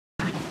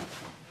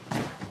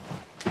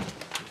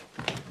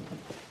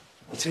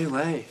too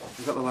late.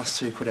 We got the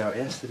last £2 out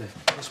yesterday.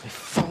 Lost my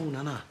phone,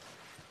 Anna.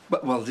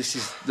 But, well, this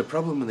is the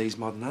problem with these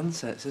modern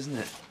handsets, isn't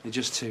it? They're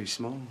just too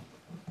small.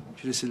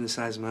 Should have seen the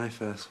size of my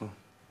first one.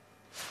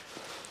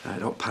 Right,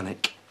 don't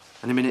panic.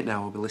 In a minute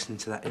now, we'll be listening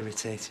to that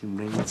irritating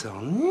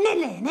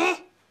ringtone.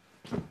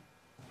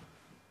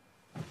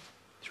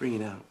 It's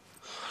ringing out.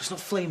 It's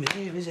not flaming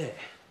here, is it?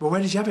 Well, where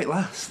did you have it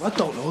last? I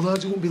don't know,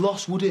 lads. It wouldn't be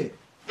lost, would it?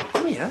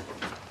 Come here.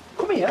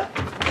 Come here.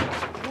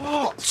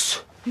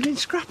 What? You've been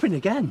scrapping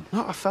again.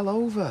 No, I fell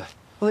over.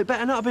 Well, it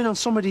better not have been on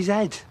somebody's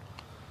head.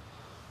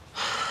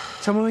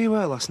 Tell me where you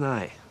were last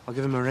night. I'll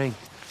give him a ring.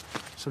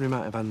 Somebody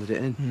might have handed it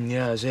in.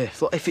 Yeah, as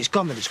if. Look, if it's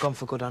gone, then it's gone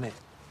for good, hasn't it?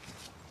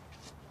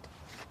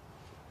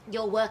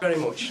 Your work. Very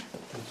much.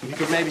 If you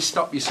could maybe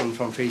stop your son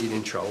from feeding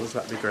in trolls,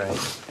 that'd be great.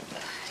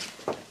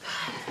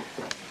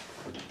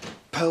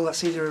 Pearl,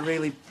 that's either a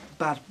really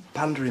bad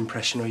panda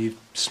impression or you've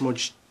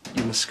smudged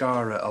your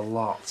mascara a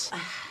lot.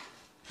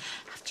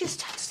 I've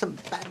just had some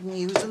bad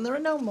news and there are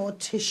no more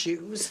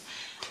tissues.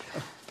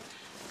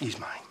 Use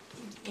mine.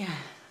 Yeah.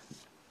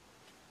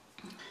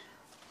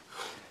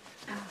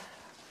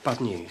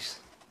 Bad news.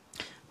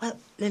 Well,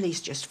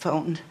 Lily's just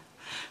phoned.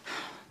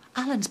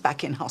 Alan's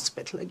back in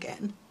hospital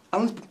again.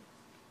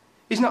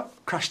 He's not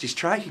crashed his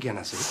trike again,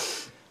 has he?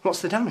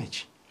 What's the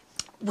damage?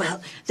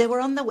 Well, they were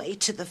on the way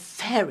to the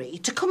ferry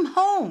to come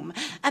home,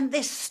 and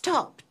they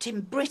stopped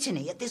in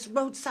Brittany at this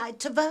roadside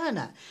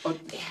taverna. Oh,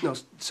 no,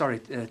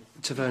 sorry,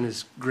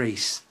 Taverna's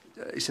Greece.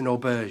 It's an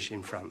auberge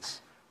in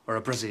France. Or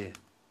a brasserie.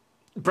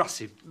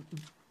 Brasserie.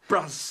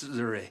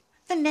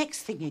 The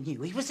next thing you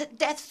knew, he was at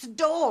death's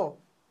door.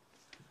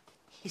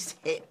 His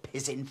hip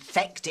is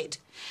infected.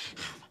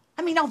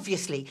 I mean,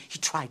 obviously, he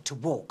tried to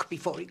walk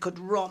before he could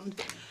run.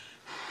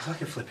 It's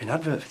like a flipping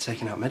advert for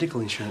taking out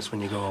medical insurance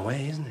when you go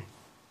away, isn't it?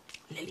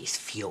 Lily's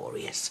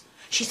furious.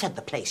 She said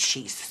the place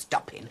she's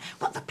stopping,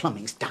 but the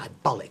plumbing's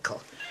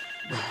diabolical.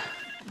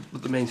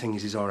 But the main thing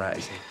is he's all right,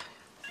 isn't he?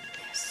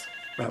 Yes.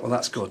 Right, well,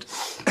 that's good.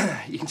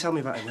 You can tell me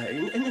about it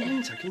later. In the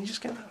meantime, can you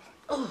just get that?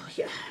 Oh,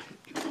 yeah.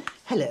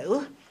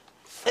 Hello.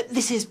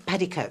 This is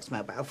Paddy Kirk's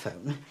mobile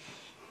phone.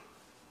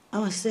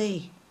 Oh, I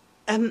see.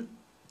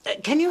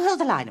 Can you hold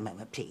the line a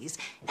moment, please?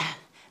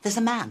 There's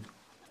a man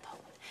on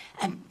the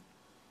phone.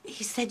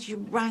 He said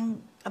you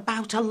rang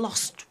about a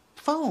lost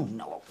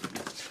phone. Oh.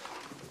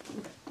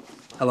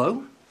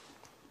 Hello?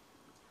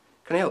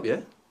 Can I help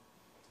you?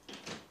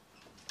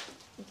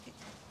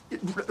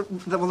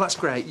 Well, that's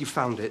great. You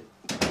found it.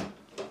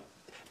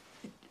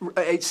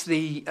 It's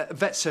the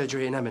vet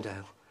surgery in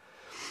Emmerdale.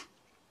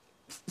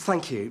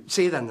 Thank you.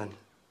 See you then.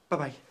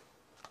 Bye-bye.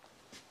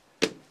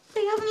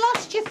 You haven't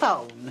lost your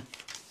phone.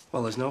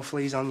 Well, there's no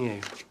fleas on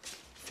you.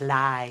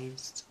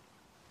 Flies.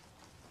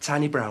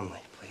 Tiny Brownlee,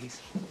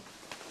 please.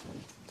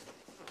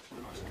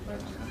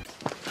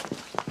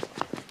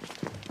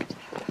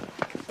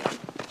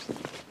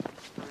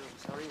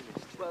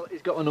 Well,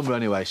 he's got my number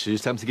anyway, so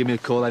just tell him to give me a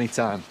call any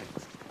time.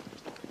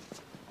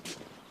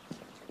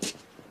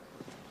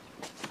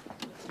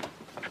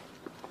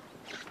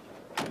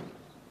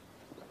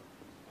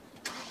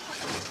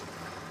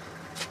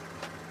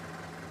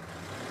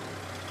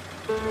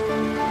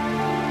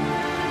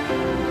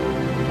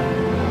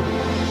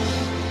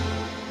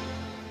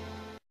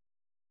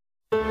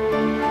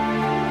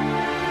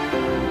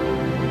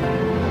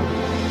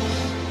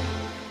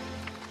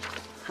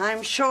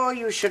 I'm sure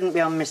you shouldn't be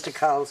on Mr.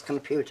 Carl's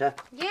computer.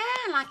 Yeah,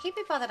 like you'd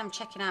be bothered I'm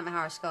checking out my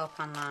horoscope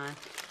online.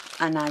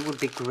 And I would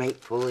be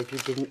grateful if you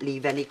didn't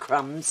leave any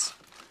crumbs.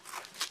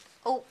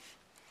 Oh.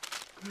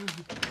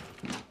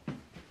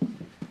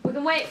 We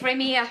can wait for him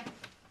here.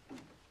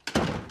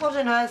 What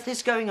on earth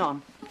is going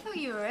on? I thought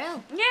you were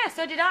ill. Yeah,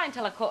 so did I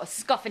until I caught a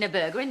scoffing a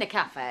burger in the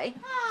cafe.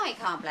 Oh, you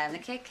can't blame the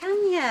kid,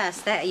 can you?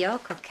 State of your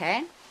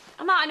cooking.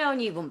 I might have known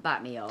you wouldn't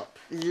back me up.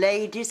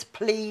 Ladies,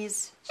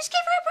 please. Just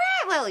give her a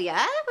break, will you? We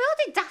all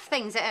did daft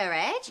things at her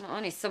age. Not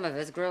only some of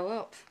us grow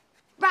up.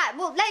 Right,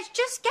 well, let's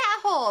just get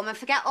her home and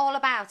forget all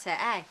about it,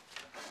 eh?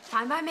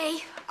 Fine by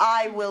me.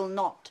 I will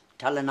not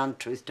tell an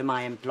untruth to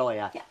my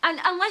employer. Yeah,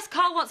 and unless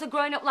Carl wants a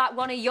growing up like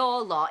one of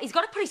your lot, he's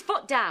got to put his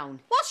foot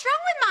down. What's wrong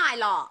with my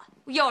lot?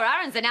 Your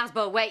errands are now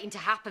waiting to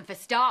happen for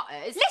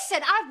starters.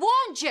 Listen, I've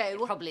warned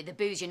you. Probably the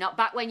booze you knocked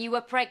back when you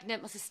were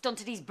pregnant must have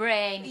stunted his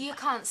brain. You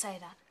can't say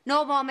that.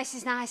 No more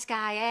Mrs. Nice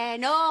Guy, eh?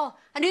 No.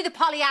 I knew the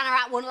Pollyanna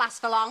act wouldn't last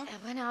for long.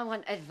 When I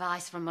want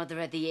advice from Mother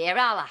of the Year,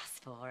 I'll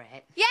ask for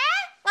it. Yeah?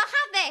 Well,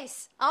 have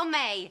this. On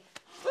me.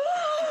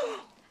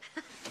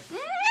 No!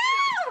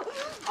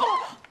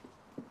 Oh.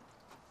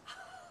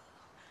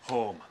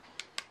 Home.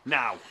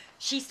 Now.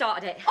 She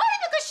started it.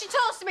 Only because she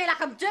talks to me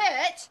like I'm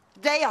dirt.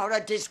 They are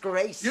a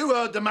disgrace. You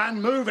heard the man.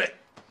 Move it.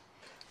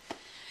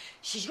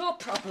 She's your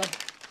problem.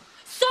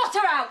 Sort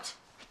her out.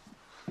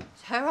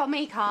 It's her or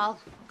me, Carl.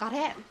 Got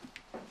it?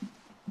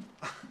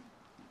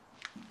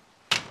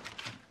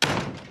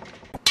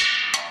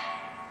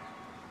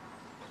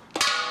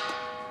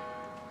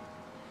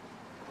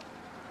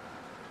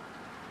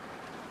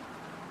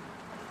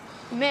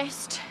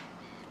 Missed.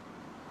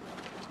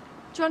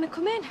 Do you want to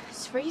come in?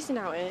 It's freezing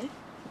out here.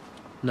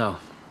 No.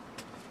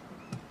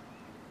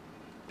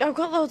 I've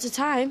got loads of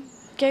time.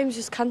 Game's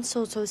just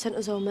cancelled, so they sent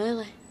us home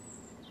early.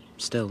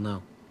 Still,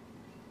 no.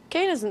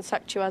 Kane hasn't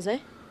sacked you, has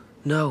he?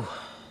 No.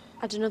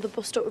 Had another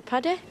bust up with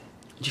Paddy?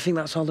 Do you think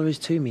that's all there is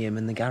to me, him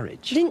in the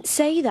garage? You didn't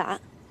say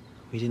that.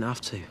 We didn't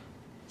have to.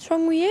 What's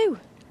wrong with you?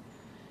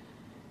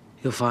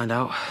 You'll find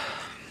out.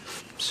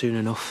 Soon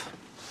enough.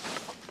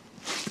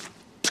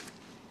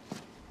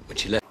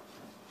 Would you let?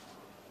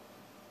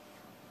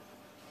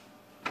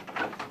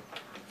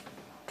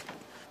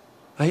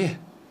 Are you?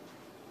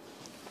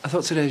 I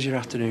thought today's your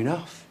afternoon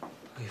off.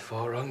 You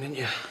thought wrong, didn't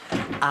you?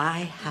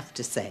 I have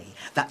to say,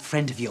 that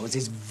friend of yours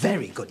is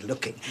very good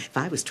looking. If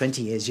I was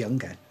 20 years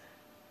younger.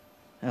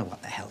 Oh,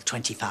 what the hell,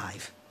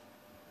 25.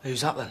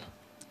 Who's that then?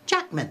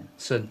 Jackman.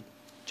 Son.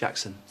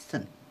 Jackson.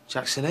 Son.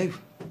 Jackson who?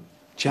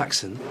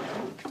 Jackson?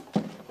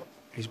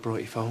 He's brought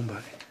your phone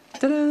back.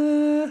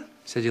 Ta-da!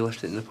 Said you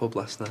left it in the pub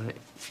last night.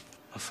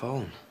 My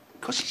phone?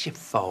 Of course it's your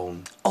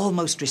phone.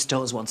 Almost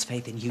restores one's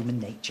faith in human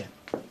nature.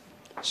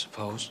 I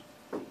suppose.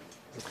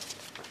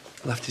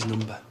 Left his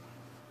number.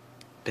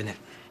 Didn't it?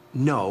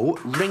 No,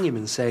 ring him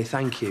and say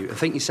thank you. And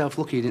think yourself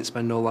lucky you didn't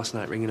spend all last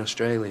night ringing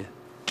Australia.